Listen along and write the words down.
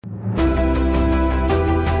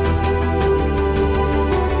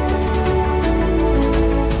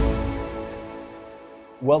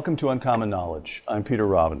Welcome to Uncommon Knowledge. I'm Peter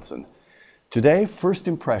Robinson. Today, first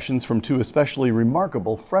impressions from two especially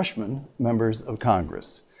remarkable freshman members of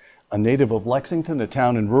Congress. A native of Lexington, a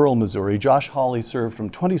town in rural Missouri, Josh Hawley served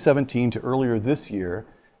from 2017 to earlier this year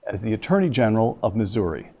as the Attorney General of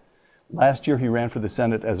Missouri. Last year, he ran for the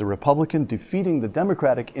Senate as a Republican, defeating the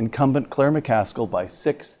Democratic incumbent Claire McCaskill by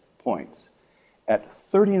 6 points. At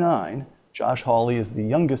 39, Josh Hawley is the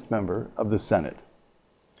youngest member of the Senate.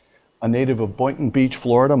 A native of Boynton Beach,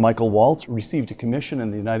 Florida, Michael Waltz received a commission in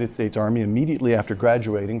the United States Army immediately after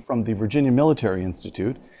graduating from the Virginia Military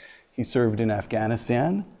Institute. He served in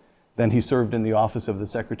Afghanistan, then he served in the office of the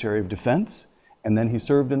Secretary of Defense, and then he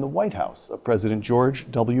served in the White House of President George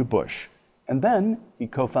W. Bush. And then he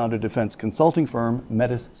co-founded defense consulting firm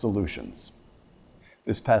Metis Solutions.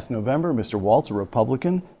 This past November, Mr. Waltz, a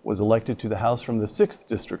Republican, was elected to the House from the 6th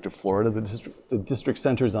District of Florida. The district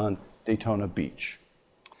centers on Daytona Beach.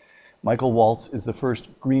 Michael Waltz is the first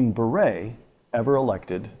Green Beret ever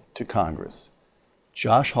elected to Congress.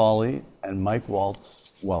 Josh Hawley and Mike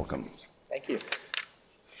Waltz, welcome. Thank you.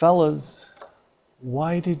 Fellas,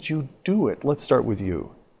 why did you do it? Let's start with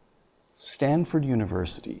you. Stanford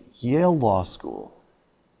University, Yale Law School,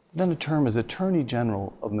 then a term as Attorney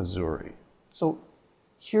General of Missouri. So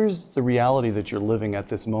here's the reality that you're living at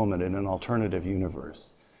this moment in an alternative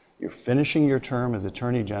universe. You're finishing your term as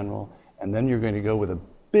Attorney General, and then you're going to go with a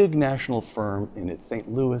big national firm in its St.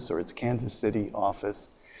 Louis or its Kansas City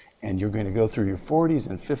office, and you're going to go through your 40s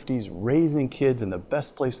and 50s raising kids in the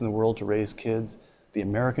best place in the world to raise kids, the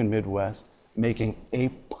American Midwest, making a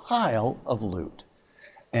pile of loot.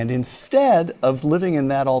 And instead of living in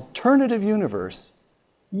that alternative universe,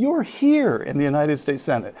 you're here in the United States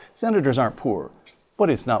Senate. Senators aren't poor, but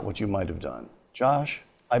it's not what you might have done. Josh,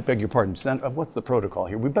 I beg your pardon, what's the protocol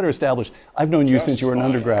here? We better establish, I've known you since you were an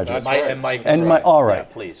undergraduate. That's right. And Mike, all right. Yeah,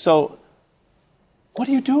 please. So, what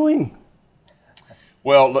are you doing?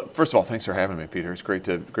 Well, look, first of all, thanks for having me, Peter. It's great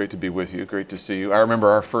to be with you. Great to see you. I remember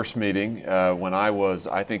our first meeting when I was,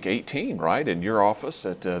 I think, 18, right, in your office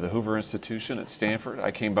at the Hoover Institution at Stanford.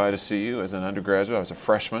 I came by to see you as an undergraduate. I was a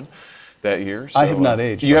freshman that year. So, I have not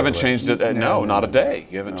aged. You haven't changed it. No, not a day.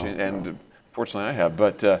 You haven't changed, and fortunately, I have.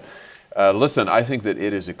 But listen, I think that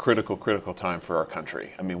it is a critical time for our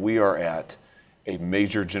country. I mean, we are at a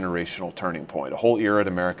major generational turning point. A whole era in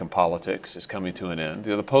American politics is coming to an end.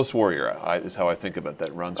 The post-war era is how I think about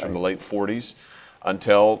that. Runs from the late 40s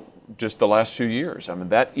until just the last few years. I mean,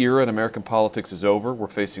 that era in American politics is over. We're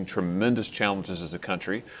facing tremendous challenges as a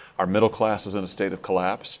country. Our middle class is in a state of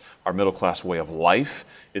collapse. Our middle class way of life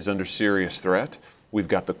is under serious threat. We've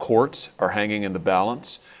got the courts are hanging in the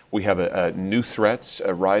balance. We have new threats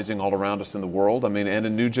rising all around us in the world. I mean, and a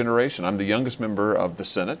new generation. I'm the youngest member of the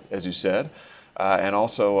Senate, as you said. And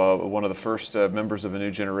also one of the first members of a new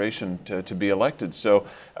generation to be elected. So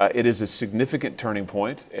it is a significant turning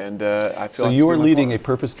point, and I feel like you are leading a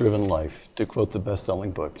purpose-driven life, to quote the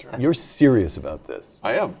best-selling book. Right. You're serious about this.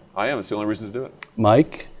 I am. It's the only reason to do it.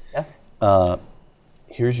 Mike,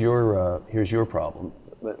 here's your problem,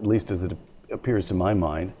 at least as it appears to my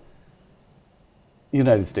mind.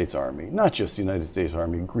 United States Army, not just the United States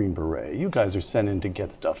Army, Green Beret. You guys are sent in to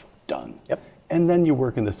get stuff done. Yep. And then you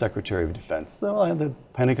work in the Secretary of Defense. So the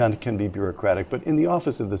Pentagon can be bureaucratic, but in the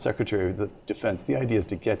office of the Secretary of the Defense, the idea is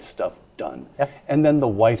to get stuff done. Yep. And then the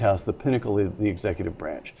White House, the pinnacle of the executive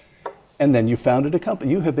branch. And then you founded a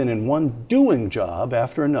company. You have been in one doing job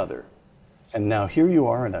after another. And now here you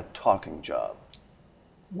are in a talking job.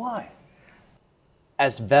 Why?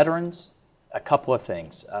 As veterans, a couple of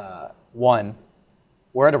things. One,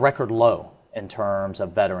 we're at a record low in terms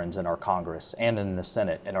of veterans in our Congress and in the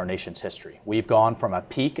Senate in our nation's history. We've gone from a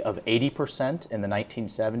peak of 80% in the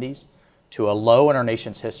 1970s to a low in our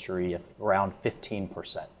nation's history of around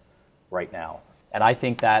 15% right now. And I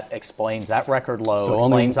think that explains, that record low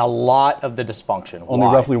explains a lot of the dysfunction. Only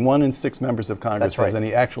roughly 1 in 6 members of Congress has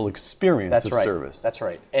any actual experience of service. That's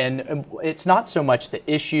right. And it's not so much the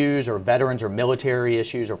issues or veterans or military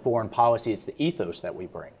issues or foreign policy, it's the ethos that we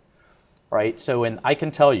bring. Right, so I can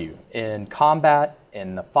tell you, in combat,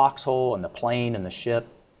 in the foxhole, in the plane, in the ship,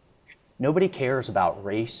 nobody cares about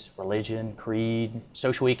race, religion, creed,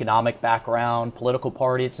 socioeconomic background, political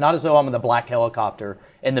party. It's not as though I'm in the black helicopter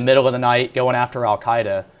in the middle of the night going after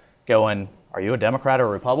Al-Qaeda, going, are you a Democrat or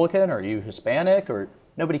a Republican? Are you Hispanic? Or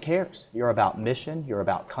nobody cares. You're about mission, you're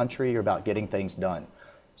about country, you're about getting things done.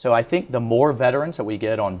 So I think the more veterans that we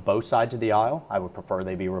get on both sides of the aisle, I would prefer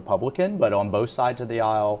they be Republican, but on both sides of the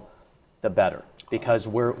aisle, the better, because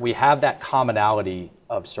we have that commonality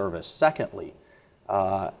of service. Secondly,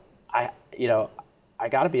 I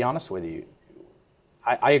got to be honest with you.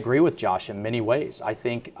 I agree with Josh in many ways. I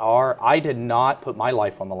think I did not put my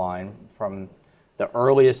life on the line from the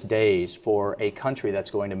earliest days for a country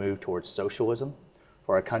that's going to move towards socialism,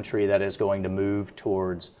 for a country that is going to move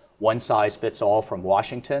towards one size fits all from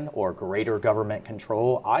Washington or greater government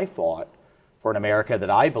control. I fought for an America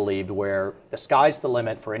that I believed where the sky's the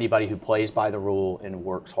limit for anybody who plays by the rule and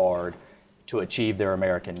works hard to achieve their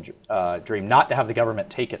American dream, not to have the government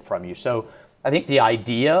take it from you. So I think the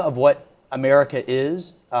idea of what America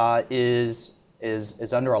is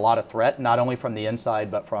under a lot of threat, not only from the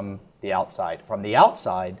inside, but from the outside. From the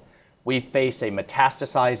outside, we face a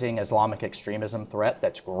metastasizing Islamic extremism threat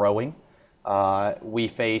that's growing. We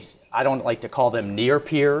face, I don't like to call them near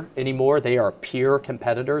peer anymore. They are peer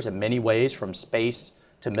competitors in many ways, from space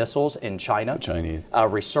to missiles in China. The Chinese.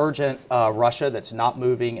 Resurgent Russia that's not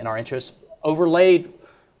moving in our interests, overlaid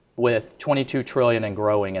with 22 trillion and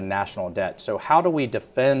growing in national debt. So how do we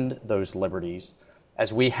defend those liberties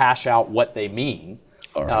as we hash out what they mean?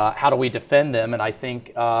 Right. How do we defend them? And I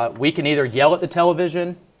think we can either yell at the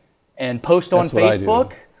television and post on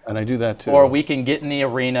Facebook. And I do that too. Or we can get in the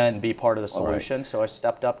arena and be part of the solution. Right. So I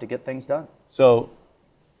stepped up to get things done. So,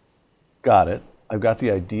 got it. I've got the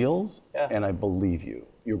ideals, and I believe you.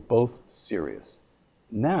 You're both serious.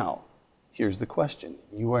 Now, here's the question.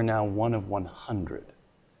 You are now one of 100.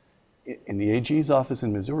 In the AG's office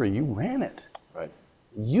in Missouri, you ran it. Right.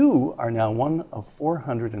 You are now one of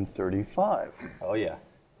 435. Oh, yeah.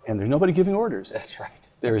 And there's nobody giving orders. That's right.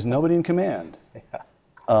 There is nobody in command. Yeah.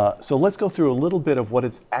 So let's go through a little bit of what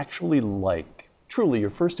it's actually like, truly your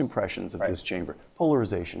first impressions of this chamber.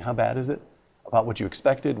 Polarization, how bad is it? About what you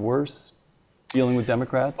expected, worse, dealing with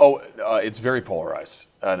Democrats? Oh, it's very polarized,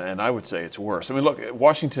 and I would say it's worse. I mean, look,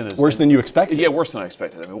 Washington is... Worse than you expected? Yeah, worse than I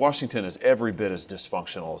expected. I mean, Washington is every bit as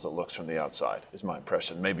dysfunctional as it looks from the outside, is my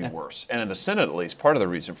impression, maybe worse. And in the Senate, at least, part of the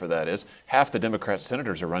reason for that is half the Democrat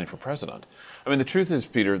senators are running for president. I mean, the truth is,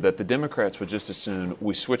 Peter, that the Democrats would just as soon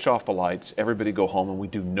we switch off the lights, everybody go home, and we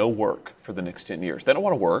do no work for the next 10 years. They don't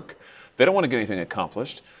want to work. They don't want to get anything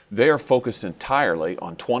accomplished. They are focused entirely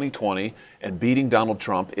on 2020 and beating Donald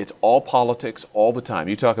Trump. It's all politics all the time.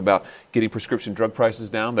 You talk about getting prescription drug prices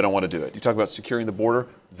down, they don't want to do it. You talk about securing the border,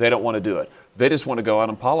 they don't want to do it. They just want to go out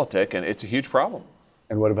and politic, and it's a huge problem.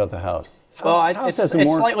 And what about the House? It's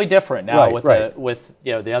slightly different now with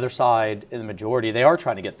the other side in the majority. They are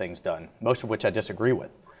trying to get things done, most of which I disagree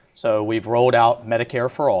with. So we've rolled out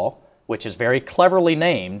Medicare for all, which is very cleverly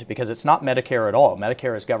named because it's not Medicare at all.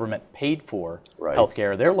 Medicare is government paid for health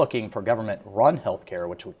care. They're looking for government run health care,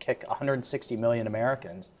 which would kick 160 million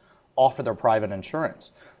Americans off of their private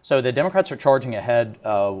insurance. So the Democrats are charging ahead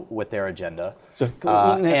with their agenda. So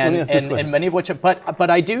let me ask this question. And many of which, but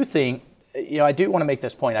I do think, I do want to make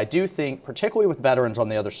this point. I do think, particularly with veterans on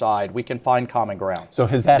the other side, we can find common ground. So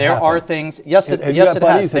has that happened? There are things, yes, it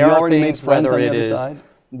has. There are things,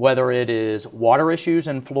 whether it is water issues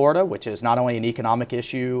in Florida, which is not only an economic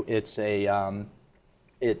issue, it's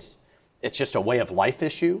just a way of life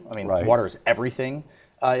issue. I mean, water is everything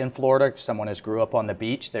in Florida. Someone who grew up on the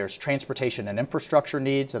beach. There's transportation and infrastructure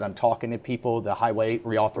needs that I'm talking to people. The highway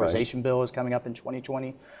reauthorization bill is coming up in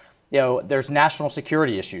 2020. There's national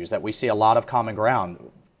security issues that we see a lot of common ground.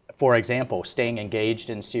 For example, staying engaged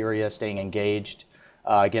in Syria, staying engaged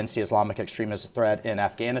against the Islamic extremist threat in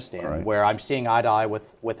Afghanistan, where I'm seeing eye to eye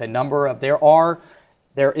with a number of,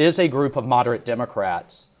 there is a group of moderate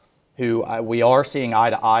Democrats who we are seeing eye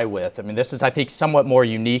to eye with. I mean, this is, I think, somewhat more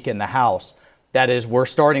unique in the House. That is, we're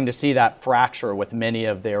starting to see that fracture with many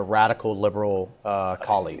of their radical liberal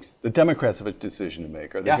colleagues. The Democrats have a decision to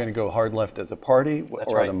make. Are they going to go hard left as a party,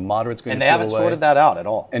 or are the moderates going to pull away? And they haven't sorted that out at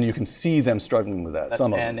all. And you can see them struggling with that,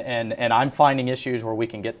 some of them. And I'm finding issues where we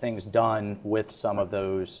can get things done with some of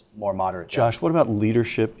those more moderate Josh, what about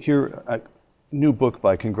leadership? Here, a new book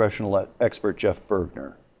by congressional expert Jeff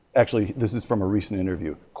Bergner. Actually, this is from a recent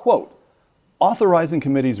interview. Quote, authorizing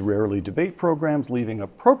committees rarely debate programs, leaving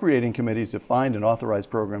appropriating committees to find and authorize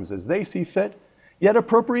programs as they see fit. Yet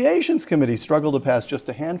appropriations committees struggle to pass just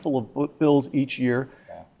a handful of bills each year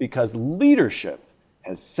because leadership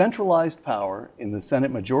has centralized power in the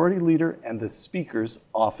Senate Majority Leader and the Speaker's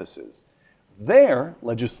offices. Their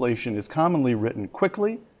legislation is commonly written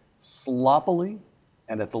quickly, sloppily,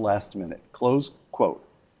 and at the last minute. Close quote.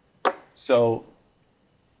 So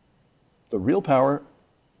the real power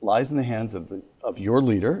lies in the hands of your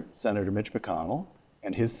leader, Senator Mitch McConnell,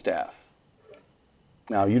 and his staff.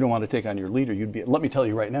 Now, you don't want to take on your leader. Let me tell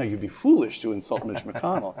you right now, you'd be foolish to insult Mitch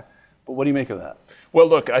McConnell. But what do you make of that? Well,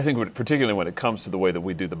 look, I think particularly when it comes to the way that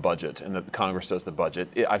we do the budget and that Congress does the budget,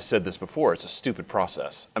 I've said this before, it's a stupid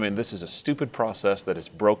process. I mean, this is a stupid process that is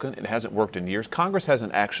broken. It hasn't worked in years. Congress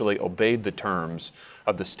hasn't actually obeyed the terms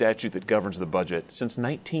of the statute that governs the budget since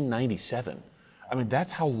 1997. I mean,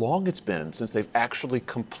 that's how long it's been since they've actually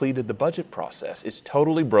completed the budget process. It's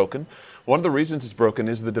totally broken. One of the reasons it's broken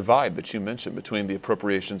is the divide that you mentioned between the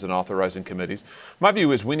appropriations and authorizing committees. My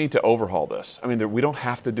view is we need to overhaul this. I mean, we don't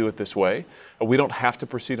have to do it this way. We don't have to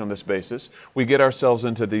proceed on this basis. We get ourselves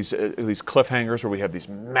into these cliffhangers where we have these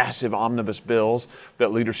massive omnibus bills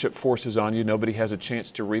that leadership forces on you. Nobody has a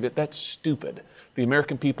chance to read it. That's stupid. The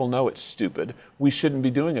American people know it's stupid. We shouldn't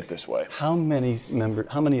be doing it this way. How many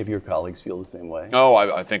of your colleagues feel the same way? Oh,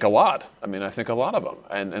 I think a lot. I mean, I think a lot of them.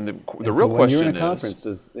 And the real when question you're in a is, conference,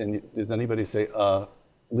 does anybody say,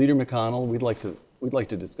 Leader McConnell, we'd like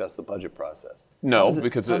to discuss the budget process? no, How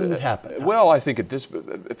because does it happen? Well, I think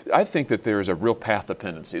I think that there is a real path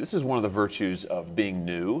dependency. This is one of the virtues of being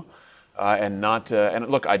new. And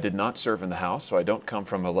look, I did not serve in the House, so I don't come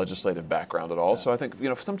from a legislative background at all. So I think,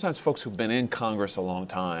 sometimes folks who've been in Congress a long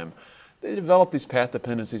time, they develop these path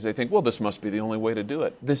dependencies. They think, well, this must be the only way to do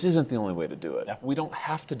it. This isn't the only way to do it. Yeah. We don't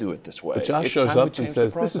have to do it this way. But Josh It's shows time we up and change the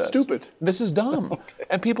says, this is process. stupid. This is dumb. Okay.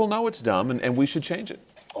 And people know it's dumb, and we should change it.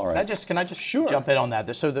 All right. Can I just jump in on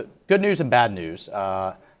that? So the good news and bad news.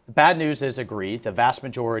 The bad news is agreed. The vast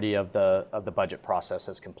majority of the budget process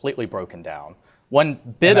is completely broken down. One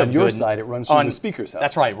bit on of your good side, it runs through the Speaker's house.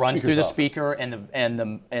 That's right, runs through the Speaker's Speaker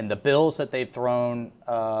and the bills that they've thrown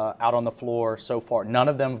out on the floor so far. None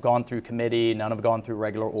of them have gone through committee. None have gone through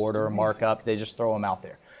regular order markup. They just throw them out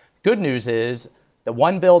there. Good news is the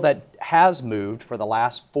one bill that has moved for the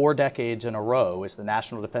last 4 decades in a row is the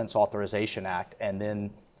National Defense Authorization Act, and then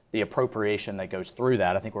the appropriation that goes through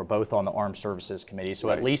that. I think we're both on the Armed Services Committee, so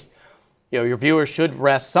at least your viewers should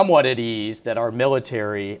rest somewhat at ease that our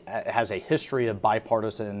military has a history of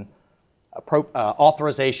bipartisan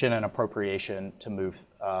authorization and appropriation to move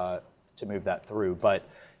that through. But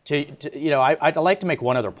I'd like to make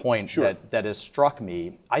one other point that has struck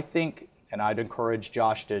me. I think, and I'd encourage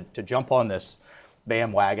Josh to jump on this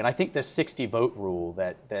bandwagon. I think this 60 vote rule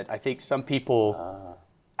that I think some people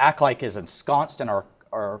act like is ensconced in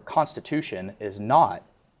our Constitution is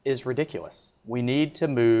ridiculous. We need to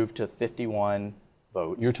move to 51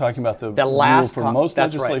 votes. You're talking about the last rule for most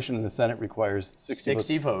that's legislation in the Senate requires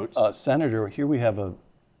 60 votes. Senator, here we have a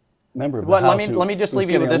member of the Well, House let me just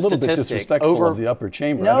leave you with this a little bit statistic. disrespectful of the upper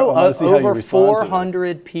chamber. No, I want to see how you over respond to this.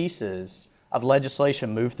 400 pieces of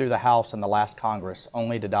legislation moved through the House in the last Congress,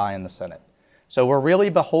 only to die in the Senate. So we're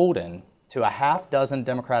really beholden to a half dozen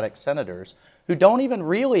Democratic senators who don't even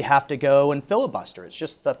really have to go and filibuster. It's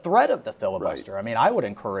just the threat of the filibuster. Right. I mean, I would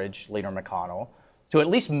encourage Leader McConnell to at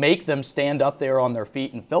least make them stand up there on their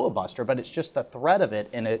feet and filibuster, but it's just the threat of it,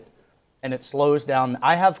 and it slows down.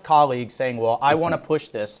 I have colleagues saying, well, I want to push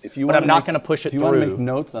this, but I'm not going to push it through. If you want to make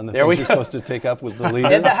notes on the things you're supposed to take up with the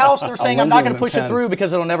leader. In the House, they're saying I'm not going to push it through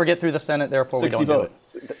because it'll never get through the Senate, therefore we don't do it.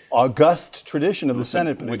 60 votes. August tradition of the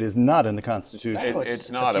Senate, but it is not in the Constitution.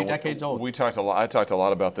 It's not. A few decades old. I talked a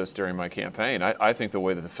lot about this during my campaign. I think the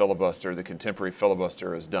way that the contemporary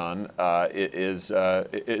filibuster is done, is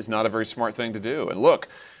not a very smart thing to do. And look,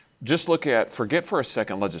 forget for a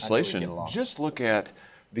second legislation, just look at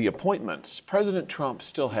the appointments. President Trump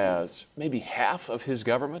still has maybe half of his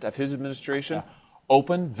government, of his administration,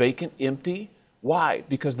 open, vacant, empty. Why?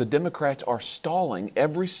 Because the Democrats are stalling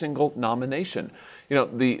every single nomination.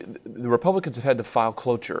 The Republicans have had to file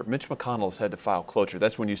cloture. Mitch McConnell has had to file cloture.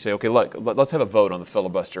 That's when you say, okay, let's have a vote on the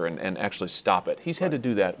filibuster and actually stop it. He's had to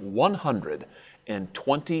do that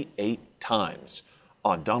 128 times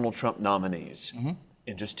on Donald Trump nominees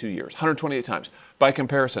in just 2 years. 128 times. By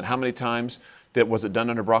comparison, how many times was it done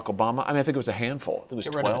under Barack Obama? I mean, I think it was a handful. It was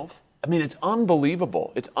 12. I mean, it's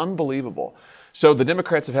unbelievable. It's unbelievable. So the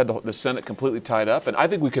Democrats have had the Senate completely tied up, and I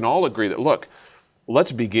think we can all agree that, look,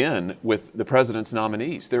 let's begin with the president's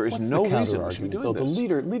nominees. There is no reason we should be doing this.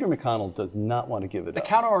 Leader McConnell does not want to give it up. The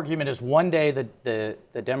counter-argument is one day the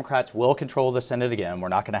Democrats will control the Senate again. We're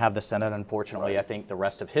not going to have the Senate, unfortunately, I think the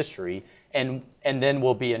rest of history, and then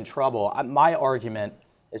we'll be in trouble. My argument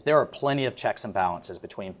is there are plenty of checks and balances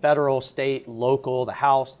between federal, state, local, the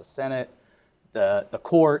House, the Senate, the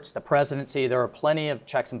courts, the presidency. There are plenty of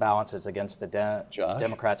checks and balances against the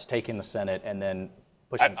Democrats taking the Senate and then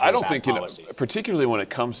pushing I don't bad think, policy. Particularly when it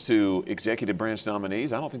comes to executive branch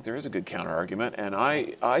nominees, I don't think there is a good counter argument, and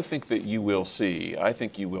I think that you will see. I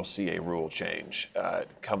think you will see a rule change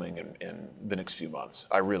coming in the next few months.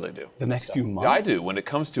 I really do. The next few months? I do. When it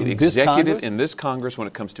comes to in this Congress, when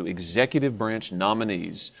it comes to executive branch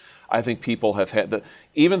nominees, I think people have had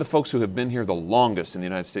even the folks who have been here the longest in the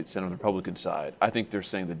United States Senate on the Republican side, I think they're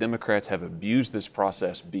saying the Democrats have abused this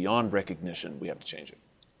process beyond recognition. We have to change it.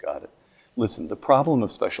 Got it. Listen, the problem of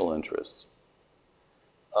special interests.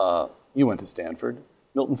 You went to Stanford.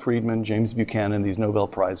 Milton Friedman, James Buchanan, these Nobel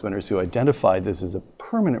Prize winners who identified this as a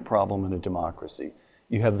permanent problem in a democracy.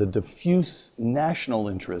 You have the diffuse national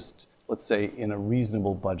interest, let's say, in a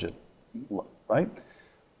reasonable budget, right?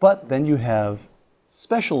 But then you have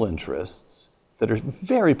special interests that are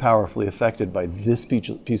very powerfully affected by this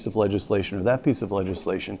piece of legislation or that piece of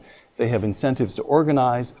legislation. They have incentives to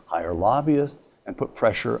organize, hire lobbyists, and put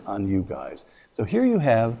pressure on you guys. So here you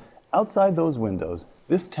have, outside those windows,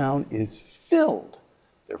 this town is filled.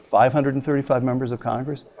 There are 535 members of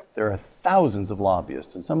Congress. There are thousands of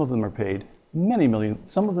lobbyists, and some of them are paid many million.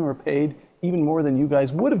 Some of them are paid even more than you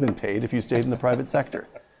guys would have been paid if you stayed in the private sector.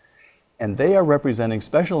 And they are representing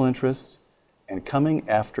special interests and coming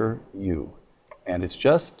after you. And it's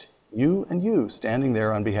just you and you standing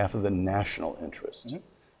there on behalf of the national interest,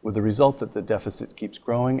 with the result that the deficit keeps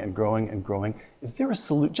growing and growing and growing. Is there a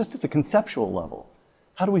solution, just at the conceptual level,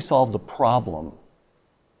 how do we solve the problem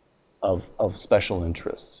of special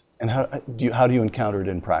interests? And how do you encounter it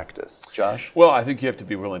in practice? Josh? Well, I think you have to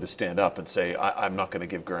be willing to stand up and say, I'm not going to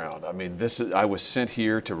give ground. I mean, I was sent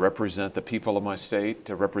here to represent the people of my state,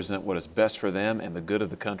 to represent what is best for them and the good of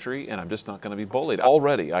the country, and I'm just not going to be bullied.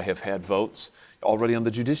 Already, I have had votes already on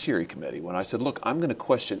the Judiciary Committee when I said, look, I'm going to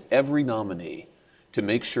question every nominee to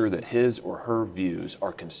make sure that his or her views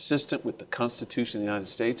are consistent with the Constitution of the United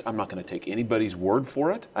States. I'm not going to take anybody's word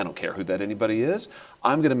for it. I don't care who that anybody is.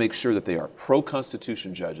 I'm going to make sure that they are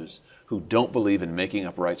pro-Constitution judges who don't believe in making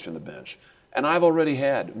up rights from the bench. And I've already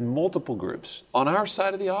had multiple groups on our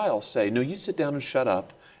side of the aisle say, no, you sit down and shut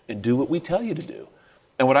up and do what we tell you to do.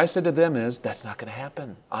 And what I said to them is, that's not going to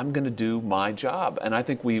happen. I'm going to do my job. And I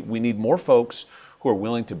think we need more folks who are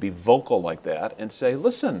willing to be vocal like that and say,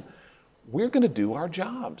 listen, we're going to do our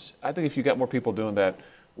jobs. I think if you got more people doing that,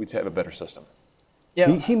 we'd have a better system.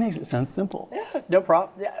 Yeah, He makes it sound simple. Yeah, no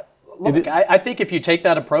problem. Yeah. Look, I think if you take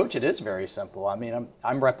that approach, it is very simple. I mean,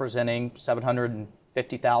 I'm representing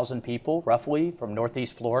 750,000 people, roughly, from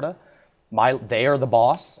Northeast Florida. They are the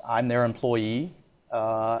boss. I'm their employee.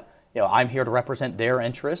 I'm here to represent their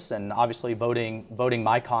interests, and obviously voting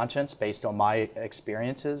my conscience based on my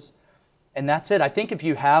experiences. And that's it. I think if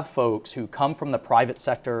you have folks who come from the private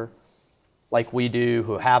sector like we do,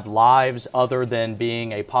 who have lives other than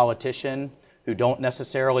being a politician, who don't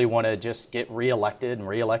necessarily want to just get reelected and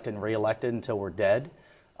reelected and reelected until we're dead.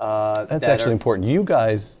 That's actually important. You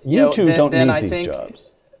guys, you two don't need these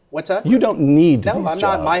jobs. What's that? You don't need these jobs. No,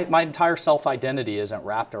 I'm not. My entire self-identity isn't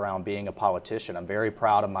wrapped around being a politician. I'm very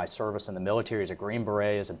proud of my service in the military as a Green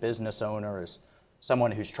Beret, as a business owner, as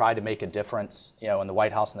someone who's tried to make a difference, in the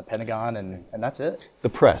White House and the Pentagon, and that's it. The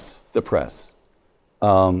press.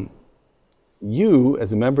 You,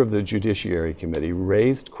 as a member of the Judiciary Committee,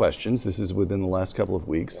 raised questions, this is within the last couple of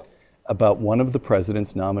weeks, about one of the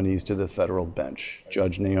president's nominees to the federal bench,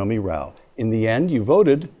 Judge Naomi Rao. In the end, you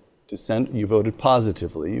voted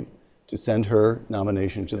positively to send her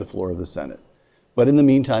nomination to the floor of the Senate. But in the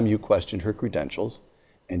meantime, you questioned her credentials,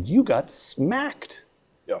 and you got smacked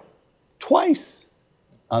twice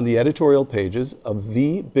on the editorial pages of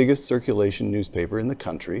the biggest circulation newspaper in the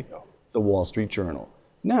country, the Wall Street Journal.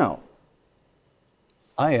 Now,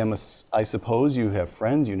 I suppose you have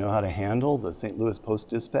friends, you know how to handle the St. Louis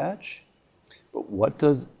Post-Dispatch, but what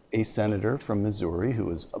does a senator from Missouri,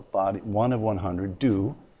 who is one of 100,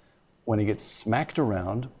 do when he gets smacked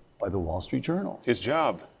around by the Wall Street Journal? His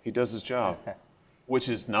job. He does his job, which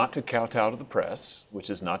is not to kowtow to the press,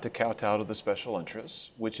 which is not to kowtow to the special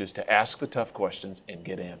interests, which is to ask the tough questions and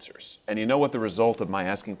get answers. And you know what the result of my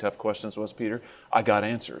asking tough questions was, Peter? I got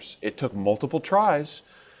answers. It took multiple tries,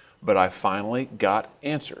 but I finally got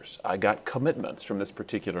answers. I got commitments from this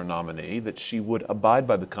particular nominee that she would abide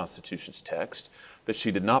by the Constitution's text, that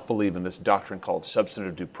she did not believe in this doctrine called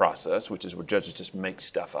substantive due process, which is where judges just make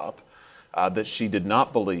stuff up, that she did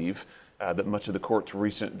not believe that much of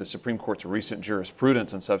the Supreme Court's recent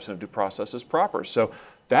jurisprudence on substantive due process is proper. So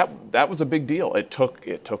that was a big deal. It took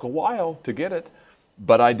a while to get it,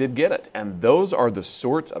 but I did get it. And those are the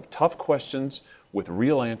sorts of tough questions with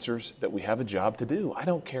real answers that we have a job to do. I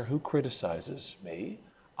don't care who criticizes me.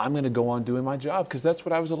 I'm going to go on doing my job because that's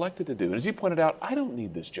what I was elected to do. And as you pointed out, I don't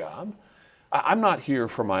need this job. I'm not here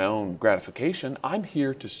for my own gratification. I'm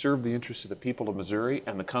here to serve the interests of the people of Missouri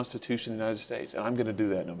and the Constitution of the United States, and I'm going to do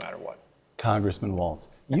that no matter what. Congressman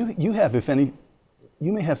Waltz, you have, if any,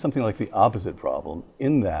 you may have something like the opposite problem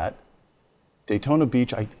in that Daytona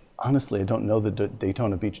Beach, honestly, I don't know the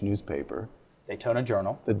Daytona Beach newspaper. Daytona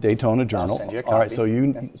Journal. The Daytona Journal. I'll send you a copy. All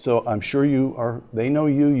right, so I'm sure they know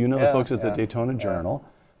you know the folks at the Daytona Journal,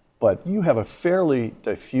 but you have a fairly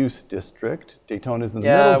diffuse district. Daytona's in the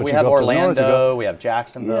middle, but we you have go up to the north, Orlando, we have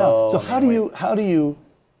Jacksonville. So how do you,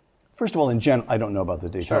 first of all, in general, I don't know about the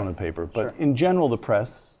Daytona paper, but in general, the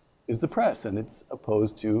press is the press, and it's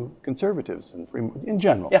opposed to conservatives and free, in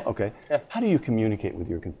general. Yeah. Okay. Yeah. How do you communicate with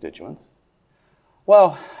your constituents?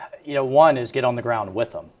 Well, one is get on the ground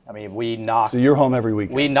with them. I mean, we knocked. So you're home every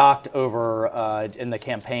weekend. We knocked over in the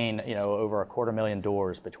campaign, over 250,000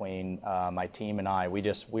 doors between my team and I. We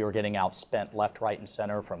were getting outspent left, right, and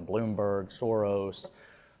center from Bloomberg, Soros,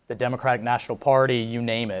 the Democratic National Party, you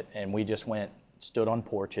name it, and we just stood on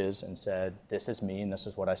porches and said, "This is me, and this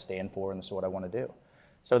is what I stand for, and this is what I want to do."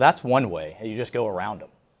 So that's one way. You just go around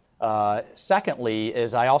them. Secondly,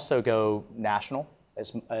 is I also go national.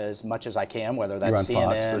 As much as I can, whether that's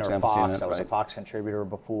CNN or Fox. CNN, I was a Fox contributor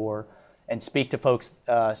before, and speak to folks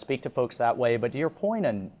that way. But to your point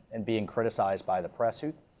and being criticized by the press,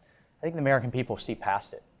 I think the American people see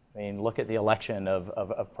past it. I mean, look at the election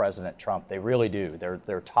of President Trump. They really do.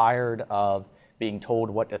 They're tired of being told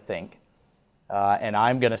what to think. And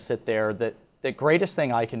I'm going to sit there. The greatest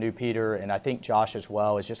thing I can do, Peter, and I think Josh as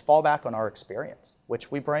well, is just fall back on our experience, which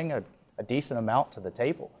we bring a decent amount to the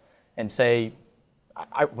table, and say,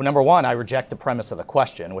 number one, I reject the premise of the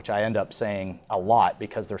question, which I end up saying a lot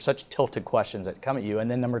because they're such tilted questions that come at you. And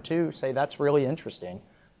then number two, say that's really interesting.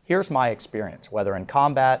 Here's my experience, whether in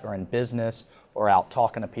combat or in business or out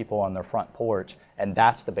talking to people on their front porch, and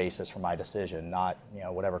that's the basis for my decision, not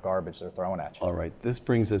whatever garbage they're throwing at you. All right, this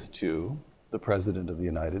brings us to the President of the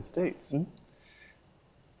United States. Mm-hmm.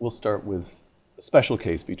 We'll start with a special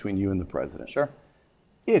case between you and the President. Sure.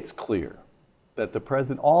 It's clear that the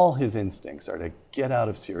president, all his instincts are to get out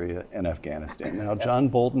of Syria and Afghanistan. Now, John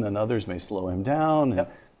Bolton and others may slow him down, and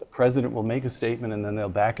the president will make a statement, and then they'll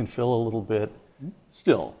back and fill a little bit.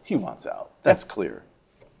 Still, he wants out. That's clear.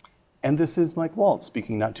 And this is Mike Waltz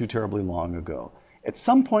speaking not too terribly long ago. At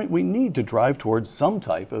some point, we need to drive towards some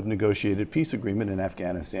type of negotiated peace agreement in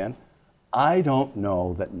Afghanistan. I don't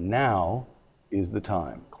know that now is the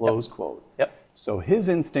time, close quote. Yep. So his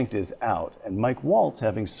instinct is out, and Mike Waltz,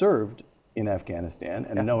 having served in Afghanistan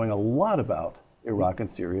and knowing a lot about Iraq and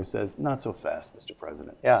Syria, says, not so fast, Mr.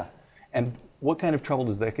 President. Yeah. And what kind of trouble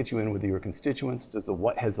does that get you in with your constituents? Has the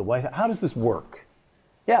White House, how does this work?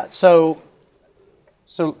 Yeah, so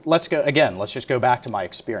let's go, again, let's just go back to my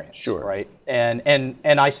experience. Sure. Right? And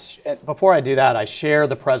I, before I do that, I share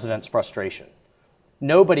the president's frustration.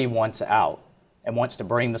 Nobody wants out and wants to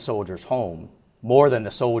bring the soldiers home more than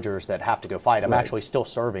the soldiers that have to go fight. I'm actually still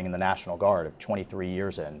serving in the National Guard of 23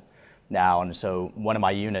 years in now, and so one of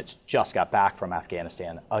my units just got back from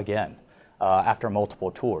Afghanistan again after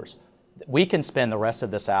multiple tours. We can spend the rest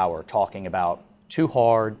of this hour talking about too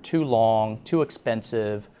hard, too long, too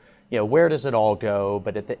expensive, where does it all go?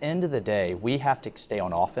 But at the end of the day, we have to stay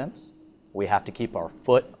on offense. We have to keep our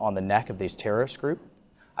foot on the neck of these terrorist groups.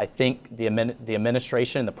 I think the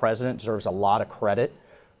administration and the president deserves a lot of credit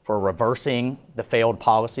for reversing the failed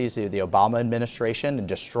policies of the Obama administration and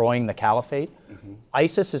destroying the caliphate. Mm-hmm.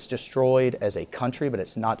 ISIS is destroyed as a country, but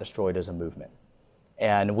it's not destroyed as a movement.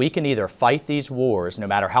 And we can either fight these wars, no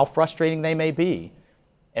matter how frustrating they may be,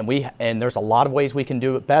 and there's a lot of ways we can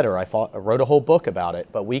do it better. I wrote a whole book about it,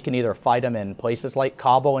 but we can either fight them in places like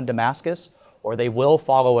Kabul and Damascus, or they will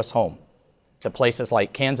follow us home to places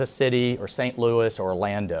like Kansas City or St. Louis or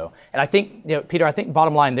Orlando. And I think, Peter, I think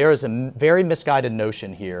bottom line, there is a very misguided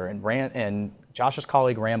notion here, and Josh's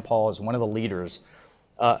colleague Rand Paul is one of the leaders,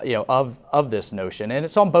 of this notion, and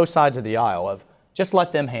it's on both sides of the aisle of just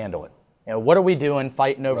let them handle it. What are we doing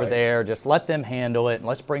fighting over there? Just let them handle it, and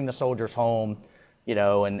let's bring the soldiers home,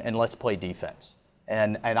 and let's play defense.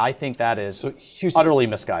 And I think that is utterly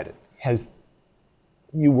misguided.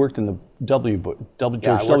 You worked in the George W. Bush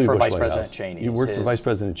I worked for Vice White President House. Cheney. You worked for Vice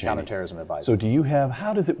President Cheney. Counterterrorism advisor. So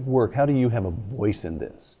how does it work? How do you have a voice in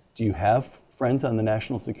this? Do you have friends on the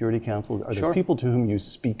National Security Council? Are there people to whom you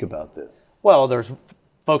speak about this? Well, there's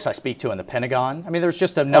folks I speak to in the Pentagon. I mean, there's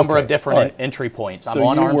just a number of different entry points. I'm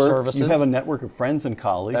on armed services. You have a network of friends and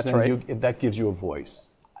colleagues, That's right. That gives you a voice.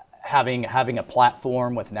 Having a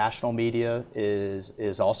platform with national media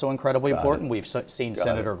is also incredally important. We've seen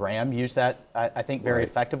Senator Graham use that, I think, very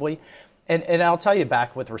effectively. And I'll tell you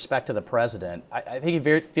back with respect to the president, I think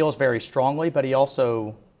he feels very strongly, but he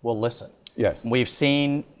also will listen. Yes. We've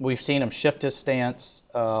seen him shift his stance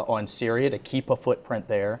on Syria to keep a footprint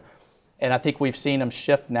there. And I think we've seen him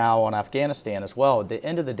shift now on Afghanistan as well. At the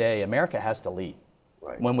end of the day, America has to lead.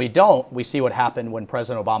 Right. When we don't, we see what happened when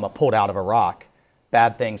President Obama pulled out of Iraq.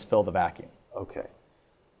 Bad things fill the vacuum. Okay.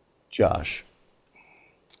 Josh,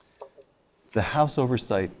 the House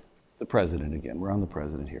Oversight, the President again, we're on the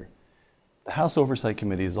President here. The House Oversight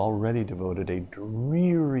Committee has already devoted a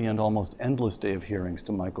dreary and almost endless day of hearings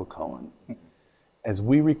to Michael Cohen. As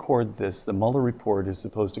we record this, the Mueller report is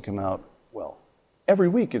supposed to come out, well, every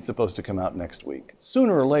week it's supposed to come out next week.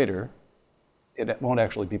 Sooner or later, it won't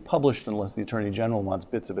actually be published unless the Attorney General wants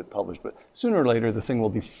bits of it published, but sooner or later the thing will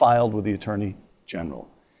be filed with the Attorney General.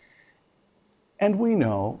 And we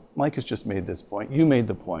know, Mike has just made this point, you made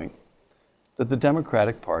the point, that the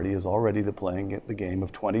Democratic Party is already playing the game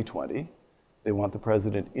of 2020. They want the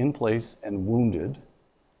president in place and wounded,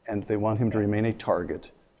 and they want him to remain a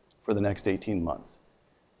target for the next 18 months.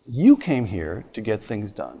 You came here to get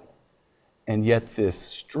things done, and yet this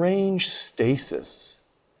strange stasis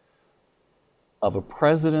of a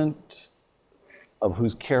president of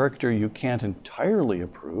whose character you can't entirely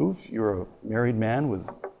approve. You're a married man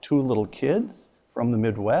with 2 little kids from the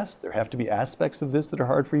Midwest. There have to be aspects of this that are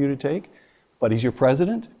hard for you to take, but he's your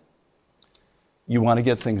president. You want to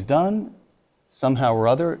get things done. Somehow or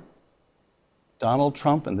other, Donald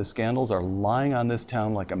Trump and the scandals are lying on this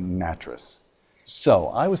town like a mattress. So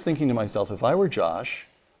I was thinking to myself, if I were Josh,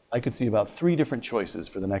 I could see about 3 different choices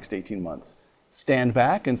for the next 18 months. Stand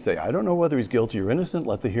back and say, I don't know whether he's guilty or innocent,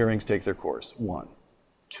 let the hearings take their course, 1.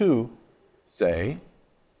 2, say,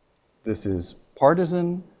 this is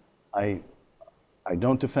partisan, I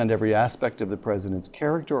don't defend every aspect of the president's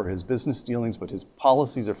character or his business dealings, but his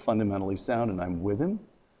policies are fundamentally sound and I'm with him.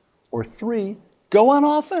 Or 3, go on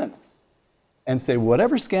offense and say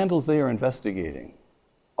whatever scandals they are investigating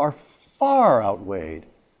are far outweighed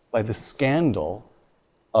by the scandal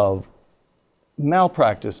of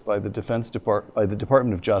malpractice by the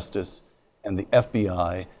Department of Justice and the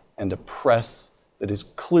FBI and a press that is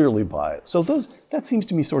clearly biased. So that seems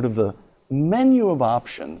to me sort of the menu of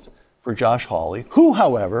options for Josh Hawley, who,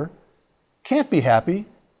 however, can't be happy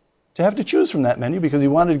to have to choose from that menu because he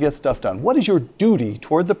wanted to get stuff done. What is your duty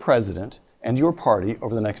toward the president and your party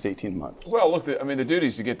over the next 18 months? Well, look, the duty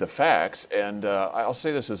is to get the facts, and I'll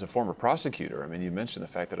say this as a former prosecutor. I mean, you mentioned the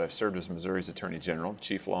fact that I've served as Missouri's Attorney General, the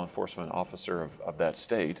chief law enforcement officer of that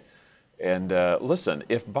state. And listen,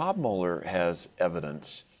 if Bob Mueller has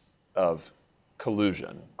evidence of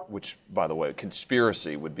collusion, which, by the way,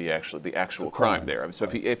 conspiracy would be actually the actual crime there. I mean, so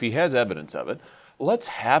if he has evidence of it, let's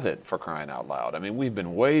have it, for crying out loud. I mean, we've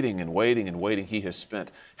been waiting and waiting and waiting. He has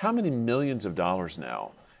spent how many millions of dollars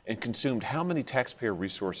now and consumed how many taxpayer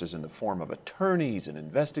resources in the form of attorneys and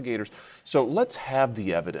investigators. So let's have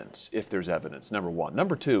the evidence, if there's evidence, number 1.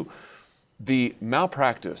 Number 2, the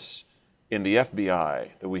malpractice in the FBI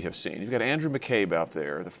that we have seen. You've got Andrew McCabe out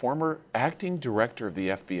there, the former acting director of the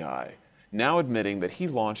FBI, now admitting that he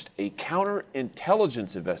launched a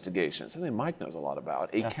counterintelligence investigation, something Mike knows a lot about,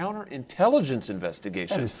 a counterintelligence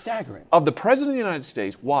investigation. That is staggering. Of the President of the United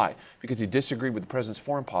States. Why? Because he disagreed with the President's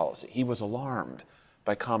foreign policy. He was alarmed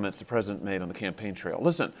by comments the President made on the campaign trail.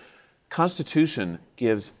 Listen, Constitution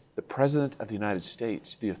gives the President of the United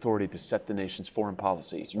States the authority to set the nation's foreign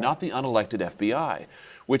policy, not the unelected FBI,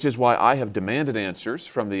 which is why I have demanded answers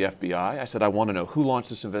from the FBI. I said, I want to know who launched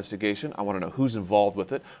this investigation. I want to know who's involved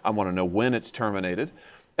with it. I want to know when it's terminated.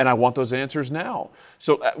 And I want those answers now.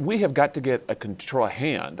 So we have got to get a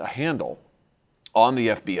handle on the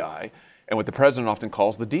FBI and what the President often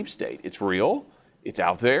calls the deep state. It's real. It's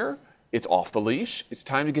out there. It's off the leash. It's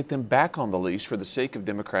time to get them back on the leash for the sake of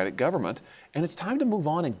democratic government. And it's time to move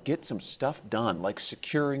on and get some stuff done, like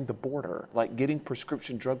securing the border, like getting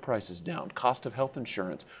prescription drug prices down, cost of health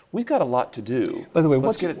insurance. We've got a lot to do. By the way,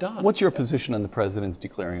 let's get it done. What's your position on the president's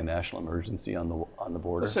declaring a national emergency on the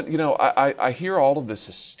border? Listen, I hear all of this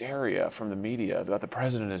hysteria from the media about the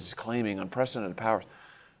president is claiming unprecedented powers.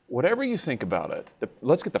 Whatever you think about it,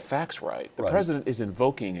 let's get the facts right. The president is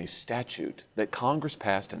invoking a statute that Congress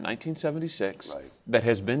passed in 1976 that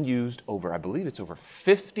has been used over, I believe it's over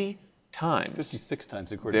 50 times. 56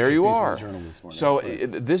 times, according there to you the are. Journal this morning. So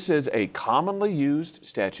this is a commonly used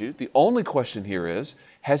statute. The only question here is,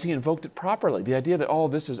 has he invoked it properly? The idea that,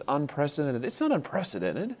 this is unprecedented, it's not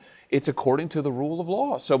unprecedented. It's according to the rule of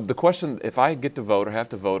law. So the question, if I get to vote or have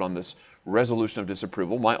to vote on this resolution of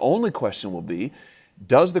disapproval, my only question will be,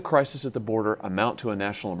 does the crisis at the border amount to a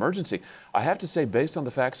national emergency? I have to say, based on the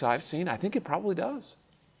facts I've seen, I think it probably does.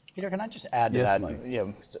 Peter, can I just add to Yes,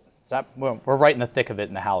 that? Mike. We're right in the thick of it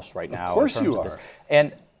in the House right now. Of course you of are. this.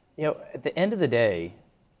 And at the end of the day,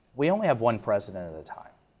 we only have one president at a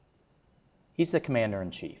time. He's the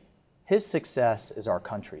commander-in-chief. His success is our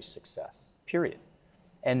country's success, period.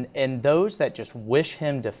 And those that just wish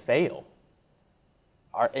him to fail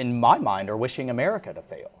are, in my mind, are wishing America to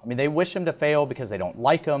fail. I mean, they wish him to fail because they don't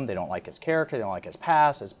like him, they don't like his character, they don't like his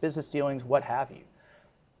past, his business dealings, what have you.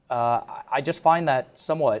 I just find that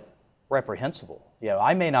somewhat reprehensible.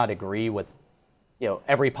 I may not agree with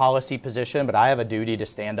every policy position, but I have a duty to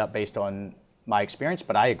stand up based on my experience,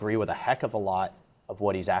 but I agree with a heck of a lot of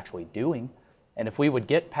what he's actually doing. And if we would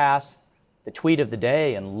get past the tweet of the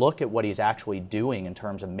day and look at what he's actually doing in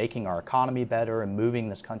terms of making our economy better and moving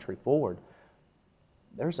this country forward,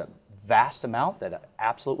 there's a vast amount that I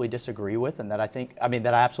absolutely disagree with, and that I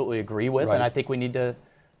absolutely agree with, right. And I think we need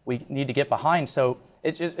to get behind. So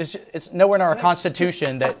it's nowhere in our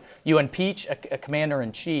Constitution that you impeach a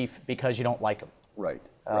commander-in-chief because you don't like him. Right.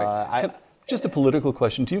 Just a political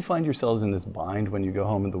question. Do you find yourselves in this bind when you go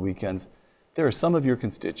home in the weekends? There are some of your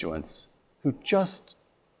constituents who just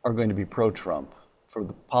are going to be pro-Trump for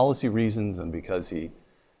the policy reasons and because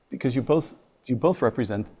you both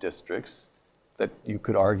represent districts that you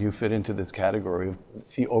could argue fit into this category of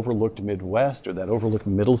the overlooked Midwest or that overlooked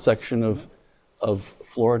middle section of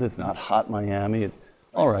Florida. It's not hot Miami.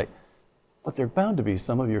 All right. But there are bound to be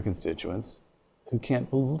some of your constituents who can't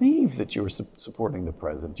believe that you were supporting the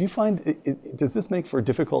president. Do you find, does this make for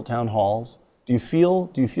difficult town halls? Do you feel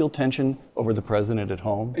tension over the president at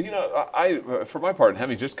home? I, for my part,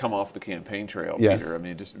 having just come off the campaign trail, yes. Peter, I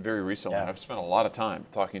mean, just very recently, I've spent a lot of time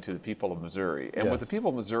talking to the people of Missouri. And yes. what the people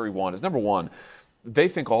of Missouri want is, number one, they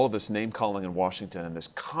think all of this name-calling in Washington and this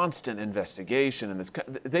constant investigation and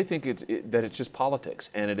they think that it's just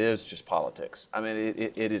politics, and it is just politics. I mean,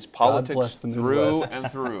 it is politics through and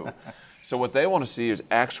through. So what they want to see is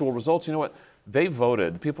actual results. You know what?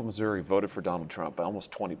 The people of Missouri voted for Donald Trump by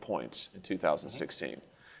almost 20 points in 2016. Mm-hmm.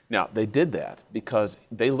 Now, they did that because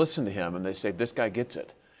they listened to him and they say, this guy gets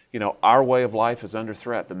it. Our way of life is under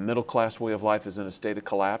threat. The middle-class way of life is in a state of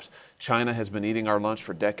collapse. China has been eating our lunch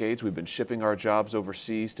for decades. We've been shipping our jobs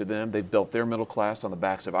overseas to them. They've built their middle class on the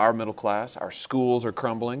backs of our middle class. Our schools are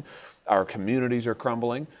crumbling. Our communities are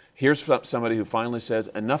crumbling. Here's somebody who finally says,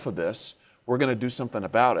 enough of this. We're going to do something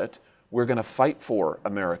about it. We're going to fight for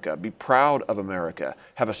America, be proud of America,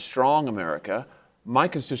 have a strong America. My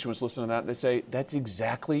constituents listen to that and they say, that's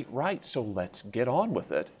exactly right, so let's get on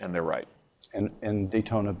with it. And they're right. And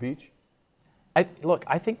Daytona Beach? I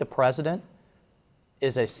think the president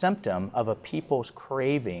is a symptom of a people's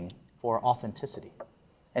craving for authenticity.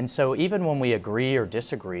 And so even when we agree or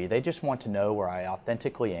disagree, they just want to know where I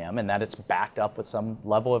authentically am and that it's backed up with some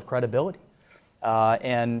level of credibility.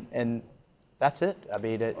 And that's it. I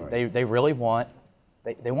mean, they really want,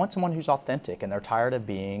 they want someone who's authentic, and they're tired of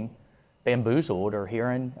being bamboozled or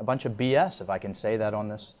hearing a bunch of BS, if I can say that on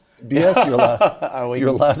this. BS, you're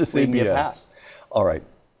allowed to say BS. BS. All right,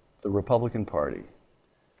 the Republican Party.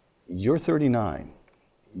 You're 39,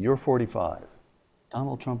 you're 45.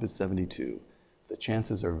 Donald Trump is 72. The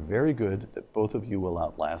chances are very good that both of you will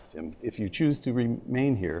outlast him if you choose to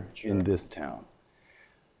remain here in this town.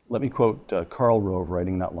 Let me quote Karl Rove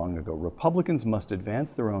writing not long ago, Republicans must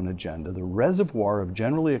advance their own agenda. The reservoir of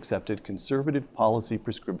generally accepted conservative policy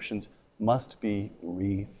prescriptions must be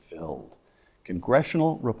refilled.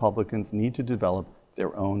 Congressional Republicans need to develop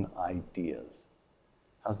their own ideas.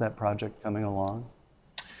 How's that project coming along?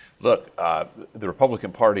 Look, the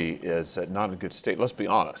Republican Party is not in a good state. Let's be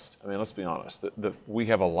honest. We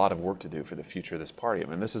have a lot of work to do for the future of this party. I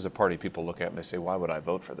mean, this is a party people look at and they say, why would I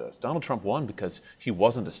vote for this? Donald Trump won because he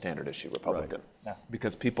wasn't a standard issue Republican. Right. Yeah.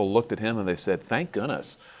 Because people looked at him and they said, thank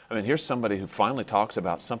goodness. I mean, here's somebody who finally talks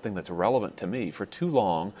about something that's relevant to me. For too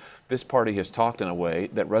long, this party has talked in a way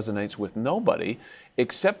that resonates with nobody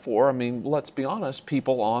except for, I mean, let's be honest,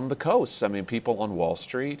 people on the coasts. I mean, people on Wall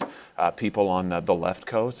Street, people on the left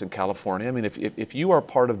coast in California. I mean, if you are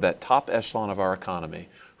part of that top echelon of our economy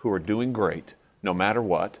who are doing great, no matter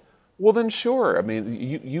what, well, then sure. I mean,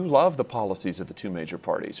 you love the policies of the two major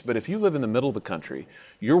parties. But if you live in the middle of the country,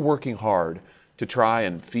 you're working hard to try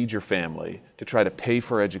and feed your family, to try to pay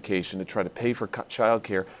for education, to try to pay for child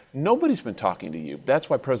care, nobody's been talking to you. That's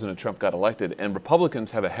why President Trump got elected. And Republicans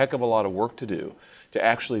have a heck of a lot of work to do to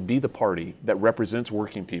actually be the party that represents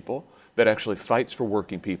working people, that actually fights for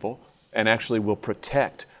working people, and actually will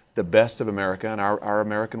protect the best of America and our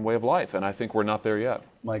American way of life. And I think we're not there yet.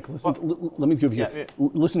 Mike, listen, let me give you,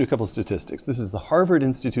 listen to a couple of statistics. This is the Harvard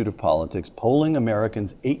Institute of Politics polling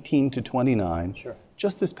Americans 18 to 29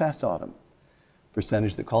 just this past autumn.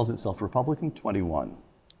 Percentage that calls itself Republican, 21.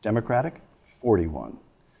 Democratic, 41.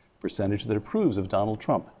 Percentage that approves of Donald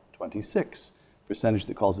Trump, 26. Percentage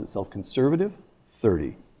that calls itself conservative,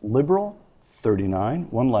 30. Liberal, 39,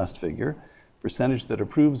 one last figure. Percentage that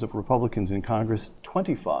approves of Republicans in Congress,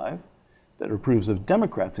 25. That approves of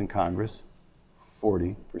Democrats in Congress,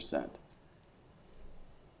 40%.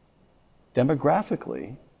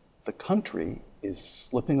 Demographically, the country is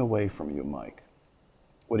slipping away from you, Mike.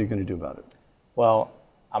 What are you going to do about it? Well,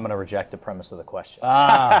 I'm going to reject the premise of the question.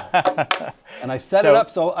 And I set it up,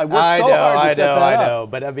 so I worked so hard to set that up. I know,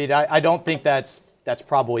 but I mean, I don't think that's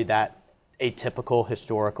probably that atypical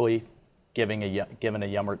historically, given a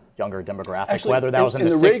younger demographic. Actually, whether that was in the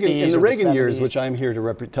 60s Reagan, in the or Reagan the 70s. years, which I'm here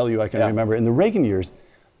to tell you I can remember, in the Reagan years,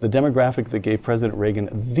 the demographic that gave President Reagan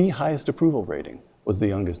the highest approval rating was the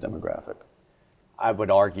youngest demographic. I would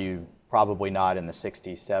argue probably not in the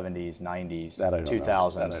 60s, 70s, 90s,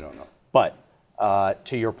 2000s. That I don't know. But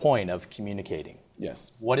to your point of communicating,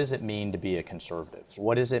 yes. What does it mean to be a conservative?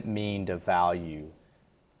 What does it mean to value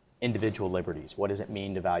individual liberties? What does it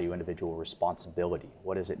mean to value individual responsibility?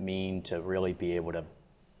 What does it mean to really be able to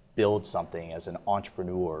build something as an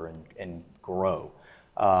entrepreneur and grow?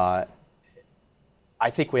 I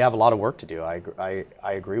think we have a lot of work to do. I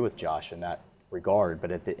agree with Josh in that regard,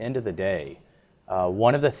 but at the end of the day,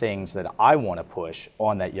 one of the things that I want to push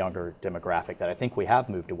on that younger demographic that I think we have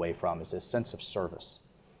moved away from is this sense of service.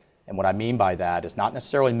 And what I mean by that is not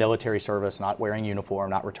necessarily military service, not wearing uniform,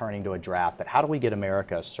 not returning to a draft, but how do we get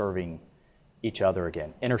America serving each other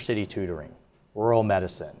again? Inner city tutoring, rural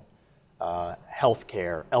medicine, health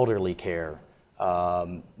care, elderly care,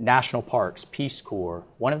 national parks, Peace Corps.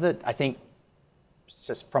 One of the, I think,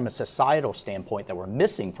 from a societal standpoint that we're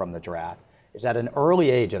missing from the draft is at an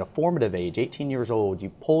early age, at a formative age, 18 years old, you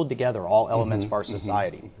pulled together all elements of our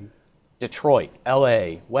society. Detroit,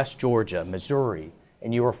 LA, West Georgia, Missouri,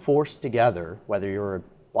 and you were forced together, whether you're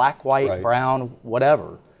black, white, brown,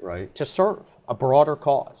 whatever, to serve a broader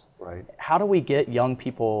cause. How do we get young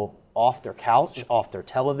people off their couch, off their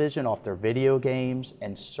television, off their video games,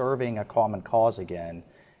 and serving a common cause again?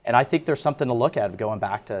 And I think there's something to look at going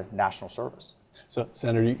back to national service. So,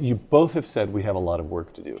 Senator, you both have said we have a lot of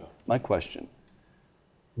work to do. My question,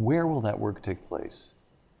 where will that work take place?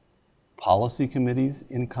 Policy committees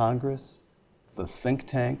in Congress? The think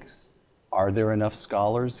tanks? Are there enough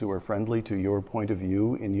scholars who are friendly to your point of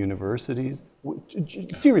view in universities?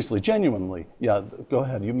 Seriously, genuinely. Yeah, go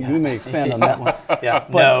ahead. You may expand on that one.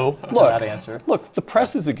 No, to that answer. Look, the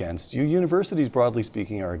press is against you. Universities, broadly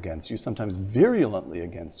speaking, are against you, sometimes virulently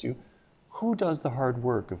against you. Who does the hard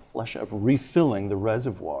work of refilling the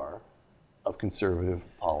reservoir of conservative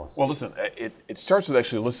policy? Well, listen, it starts with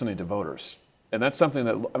actually listening to voters. And that's something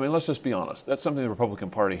that, I mean, let's just be honest. That's something the Republican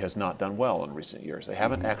Party has not done well in recent years. They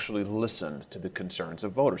haven't actually listened to the concerns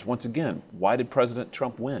of voters. Once again, why did President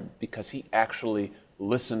Trump win? Because he actually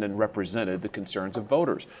listened and represented the concerns of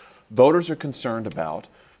voters. Voters are concerned about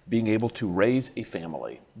being able to raise a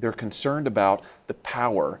family. They're concerned about the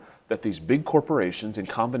power that these big corporations in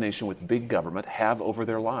combination with big government have over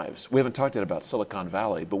their lives. We haven't talked yet about Silicon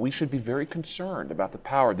Valley, but we should be very concerned about the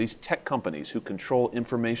power of these tech companies who control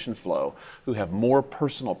information flow, who have more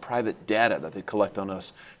personal private data that they collect on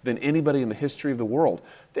us than anybody in the history of the world.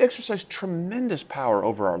 They exercise tremendous power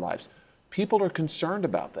over our lives. People are concerned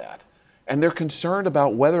about that. And they're concerned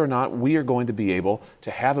about whether or not we are going to be able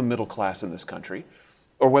to have a middle class in this country,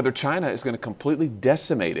 or whether China is going to completely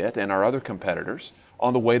decimate it and our other competitors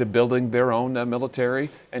on the way to building their own military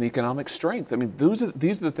and economic strength. I mean, these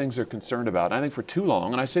are the things they're concerned about. And I think for too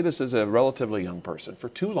long, and I say this as a relatively young person, for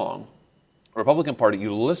too long, the Republican Party,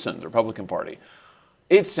 you listen to the Republican Party,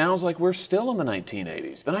 it sounds like we're still in the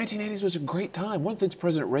 1980s. The 1980s was a great time. One of the things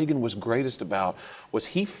President Reagan was greatest about was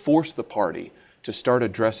he forced the party to start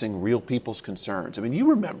addressing real people's concerns. I mean, you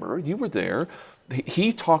remember, you were there.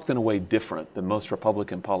 He talked in a way different than most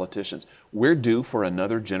Republican politicians. We're due for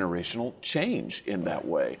another generational change in that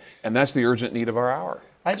way, and that's the urgent need of our hour.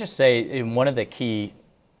 I just say one of the key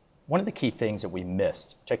things that we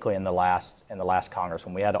missed, particularly in the last Congress,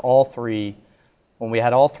 when we had all three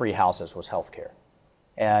houses, was healthcare,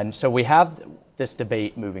 and so we have this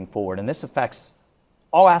debate moving forward, and this affects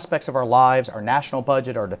all aspects of our lives: our national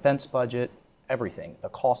budget, our defense budget, everything, the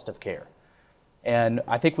cost of care. And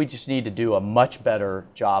I think we just need to do a much better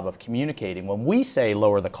job of communicating. When we say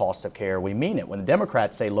lower the cost of care, we mean it. When the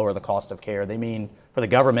Democrats say lower the cost of care, they mean for the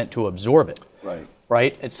government to absorb it.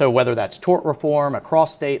 Right? And so whether that's tort reform,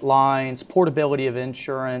 across state lines, portability of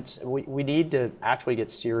insurance, we need to actually get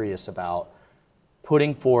serious about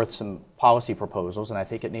putting forth some policy proposals, and I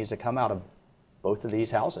think it needs to come out of both of these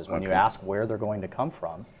houses. When you ask where they're going to come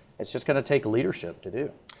from, it's just going to take leadership to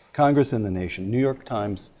do. Congress and the Nation, New York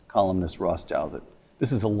Times columnist Ross Douthat.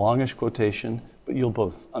 This is a longish quotation, but you'll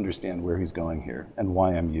both understand where he's going here and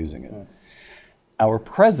why I'm using it. Our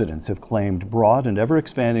presidents have claimed broad and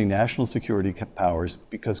ever-expanding national security powers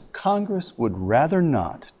because Congress would rather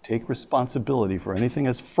not take responsibility for anything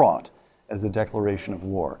as fraught as a declaration of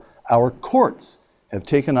war. Our courts have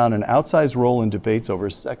taken on an outsized role in debates over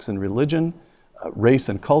sex and religion, race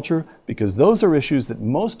and culture, because those are issues that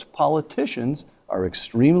most politicians are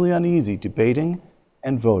extremely uneasy debating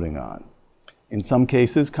and voting on. In some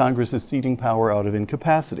cases, Congress is ceding power out of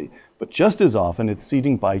incapacity, but just as often it's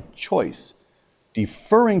ceding by choice,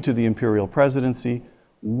 deferring to the imperial presidency,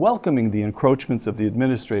 welcoming the encroachments of the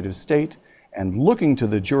administrative state, and looking to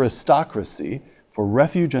the juristocracy for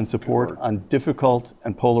refuge and support on difficult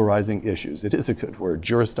and polarizing issues. It is a good word,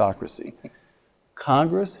 juristocracy.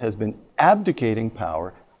 Congress has been abdicating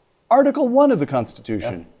power. Article 1 of the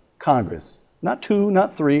Constitution, Congress, not 2,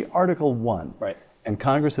 not 3, Article 1. Right. And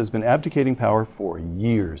Congress has been abdicating power for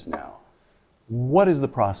years now. What is the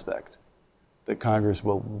prospect that Congress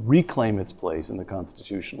will reclaim its place in the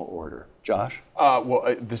constitutional order? Josh?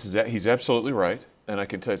 He's absolutely right. And I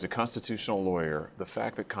can tell you, as a constitutional lawyer, the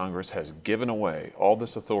fact that Congress has given away all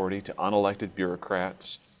this authority to unelected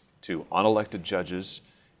bureaucrats, to unelected judges,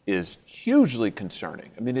 is hugely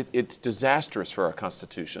concerning. I mean, it's disastrous for our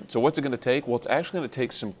Constitution. So what's it going to take? Well, it's actually going to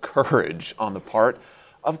take some courage on the part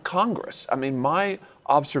of Congress. I mean, my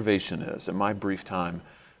observation is, in my brief time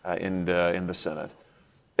in the Senate,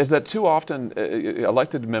 is that too often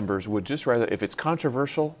elected members would just rather, if it's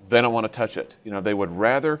controversial, they don't want to touch it. You know, they would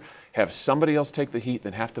rather have somebody else take the heat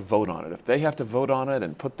than have to vote on it. If they have to vote on it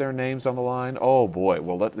and put their names on the line, oh boy,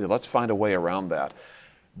 well, let's find a way around that.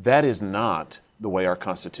 That is not the way our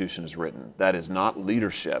Constitution is written. That is not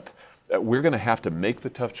leadership. We're going to have to make the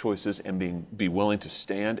tough choices and be willing to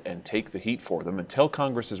stand and take the heat for them. Until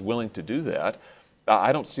Congress is willing to do that,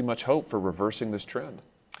 I don't see much hope for reversing this trend.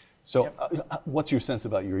 So what's your sense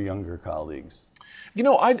about your younger colleagues? You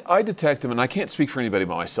know, I detect them, and I can't speak for anybody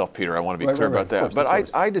but myself, Peter. I want to be clear about that. But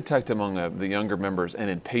I detect among the younger members an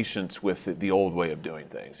impatience with the old way of doing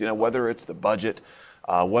things. You know, whether it's the budget,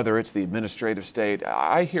 whether it's the administrative state.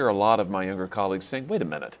 I hear a lot of my younger colleagues saying, wait a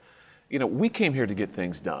minute. You know, we came here to get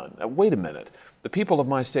things done. Wait a minute. The people of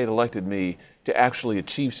my state elected me to actually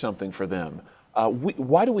achieve something for them.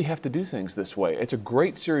 Why do we have to do things this way? It's a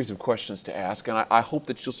great series of questions to ask, and I hope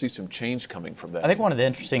that you'll see some change coming from that. I think one of the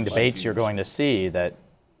interesting debates you're going to see that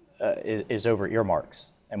is over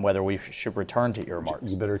earmarks and whether we should return to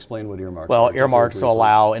earmarks. You better explain what earmarks are. Well, earmarks will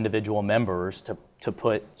allow individual members to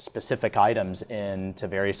put specific items into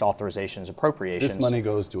various authorizations, appropriations. This money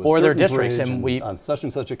goes to a for certain their districts, bridge and we on such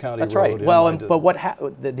and such a county That's road. right. Well,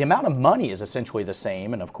 but the amount of money is essentially the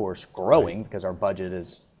same, and of course growing because our budget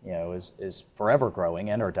is forever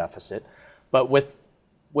growing and our deficit. But with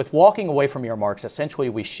walking away from earmarks, essentially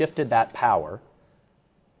we shifted that power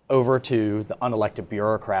over to the unelected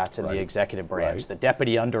bureaucrats in the executive branch, the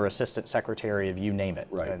deputy under assistant secretary of you name it,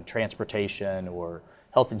 and transportation or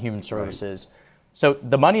health and human services. So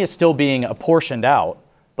the money is still being apportioned out,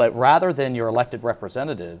 but rather than your elected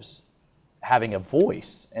representatives having a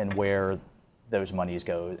voice in where those monies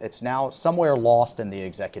go, it's now somewhere lost in the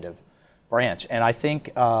executive branch. And I think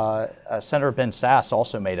Senator Ben Sasse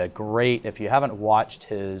also made a great, if you haven't watched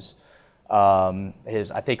his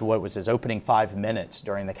I think what was his opening 5 minutes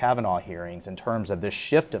during the Kavanaugh hearings in terms of this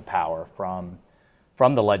shift of power from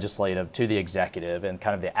the legislative to the executive and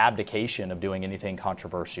kind of the abdication of doing anything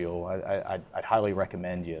controversial, I'd highly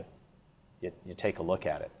recommend you take a look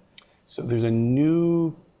at it. So there's a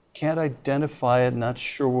new, can't identify it, not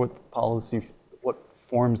sure what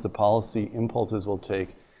forms the policy impulses will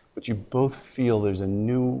take, but you both feel there's a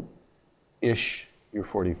new-ish, you're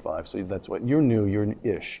 45, so that's what, you're new, you're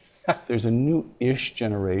ish. There's a new-ish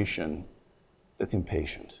generation that's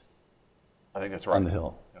impatient. I think that's right. On the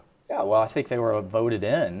Hill. Yeah, well, I think they were voted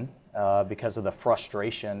in because of the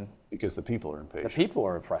frustration. Because the people are impatient. The people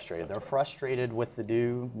are frustrated. They're frustrated with the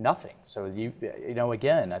do nothing. So you know,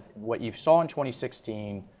 again, what you saw in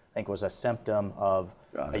 2016, I think, was a symptom of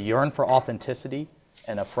a yearn for authenticity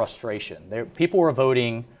and a frustration. People were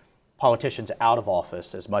voting politicians out of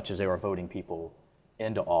office as much as they were voting people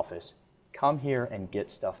into office. Come here and get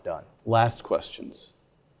stuff done. Last questions.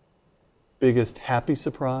 Biggest happy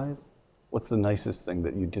surprise? What's the nicest thing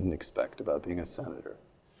that you didn't expect about being a senator?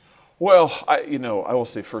 Well, I will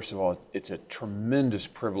say, first of all, it's a tremendous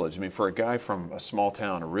privilege. I mean, for a guy from a small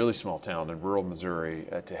town, a really small town in rural Missouri,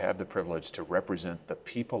 to have the privilege to represent the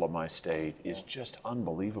people of my state is just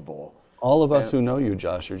unbelievable. All of us who know you,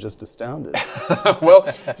 Josh, are just astounded. Well,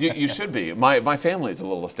 you should be. My family is a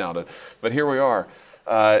little astounded, but here we are.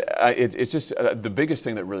 It's just the biggest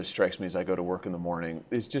thing that really strikes me as I go to work in the morning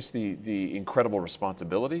is just the incredible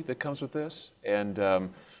responsibility that comes with this, and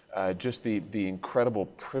just the incredible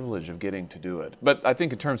privilege of getting to do it. But I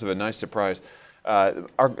think in terms of a nice surprise,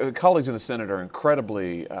 our colleagues in the Senate are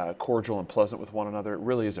incredibly cordial and pleasant with one another. It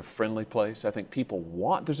really is a friendly place. I think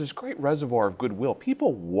there's this great reservoir of goodwill.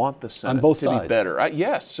 People want the Senate to be better.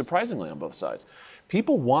 Yes, surprisingly on both sides.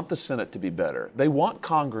 People want the Senate to be better. They want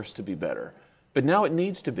Congress to be better. But now it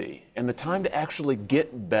needs to be. And the time to actually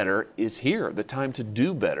get better is here. The time to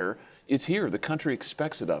do better is here. The country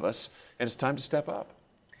expects it of us, and it's time to step up.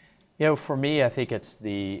 For me, I think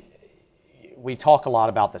we talk a lot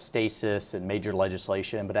about the stasis and major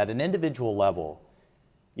legislation, but at an individual level,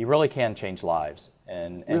 you really can change lives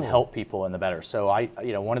and help people in the better. So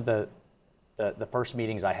one of the first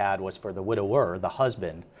meetings I had was for the widower, the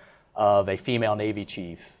husband of a female Navy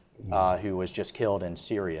chief who was just killed in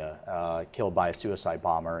Syria, killed by a suicide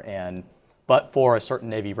bomber. But for a certain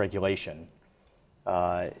Navy regulation,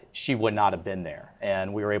 she would not have been there.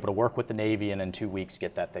 And we were able to work with the Navy and in 2 weeks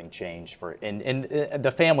get that thing changed. And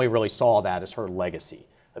the family really saw that as her legacy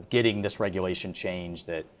of getting this regulation changed.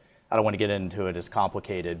 That I don't want to get into it, it's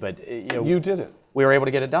complicated, but you did it. We were able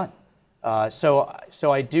to get it done.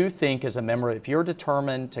 So I do think as a member, if you're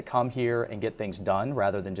determined to come here and get things done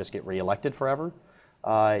rather than just get reelected forever,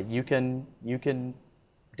 you can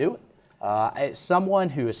do it. As someone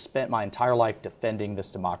who has spent my entire life defending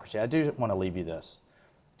this democracy, I do want to leave you this.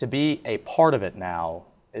 To be a part of it now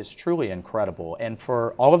is truly incredible. And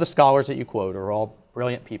for all of the scholars that you quote are all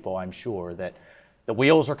brilliant people, I'm sure, that the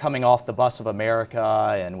wheels are coming off the bus of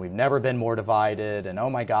America and we've never been more divided and oh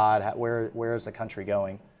my God, where is the country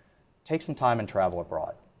going? Take some time and travel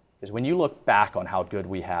abroad. Because when you look back on how good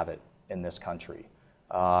we have it in this country,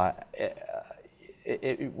 I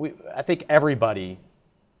think everybody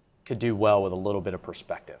could do well with a little bit of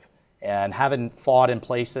perspective. And having fought in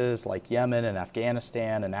places like Yemen and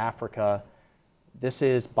Afghanistan and Africa, this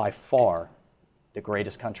is by far the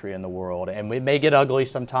greatest country in the world. And it may get ugly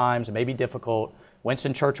sometimes, it may be difficult.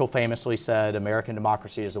 Winston Churchill famously said, American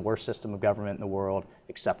democracy is the worst system of government in the world,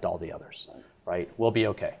 except all the others, right? We'll be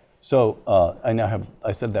okay. So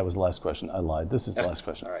I said that was the last question. I lied. This is the last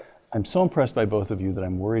question. All right. I'm so impressed by both of you that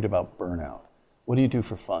I'm worried about burnout. What do you do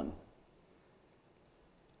for fun?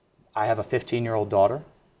 I have a 15-year-old daughter.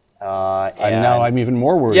 And now I'm even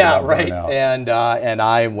more worried about burnout.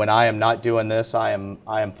 And when I am not doing this, I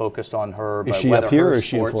am focused on her. Is she up here or is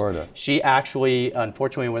she in Florida? She actually,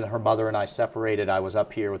 unfortunately, when her mother and I separated, I was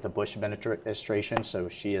up here with the Bush administration, so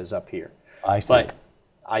she is up here. I see. But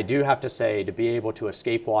I do have to say, to be able to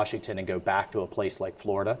escape Washington and go back to a place like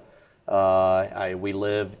Florida, we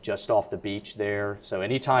live just off the beach there, so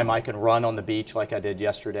anytime I can run on the beach like I did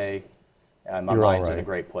yesterday, my mind's in a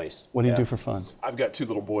great place. What do you do for fun? I've got 2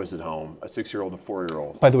 little boys at home, a 6-year-old and a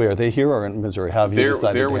 4-year-old. By the way, are they here or in Missouri? How have you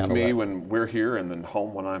decided to handle that? They're with me when we're here and then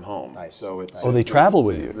home when I'm home. Nice. So it's they travel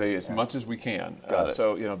with you? They as much as we can. Got it.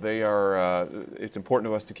 So they are. It's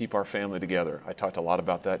important to us to keep our family together. I talked a lot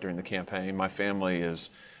about that during the campaign. My family is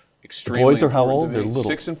extremely. The boys are how old? They're little.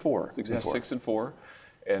 6 and 4. 6 and 4. 6 and 4.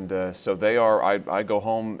 And so they are, I go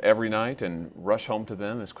home every night and rush home to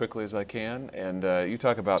them as quickly as I can. And you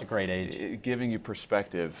talk about it's a great age. Giving you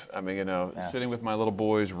perspective. I mean, sitting with my little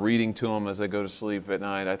boys, reading to them as they go to sleep at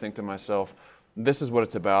night, I think to myself, this is what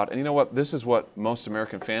it's about. And you know what? This is what most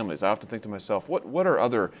American families, I often think to myself, what are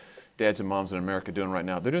other dads and moms in America doing right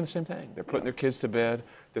now? They're doing the same thing. They're putting their kids to bed.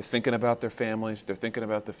 They're thinking about their families. They're thinking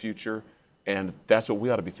about the future. And that's what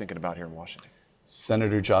we ought to be thinking about here in Washington.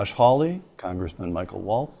 Senator Josh Hawley, Congressman Michael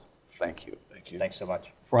Waltz, thank you. Thank you. Thanks so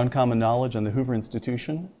much. For Uncommon Knowledge on the Hoover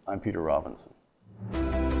Institution, I'm Peter Robinson.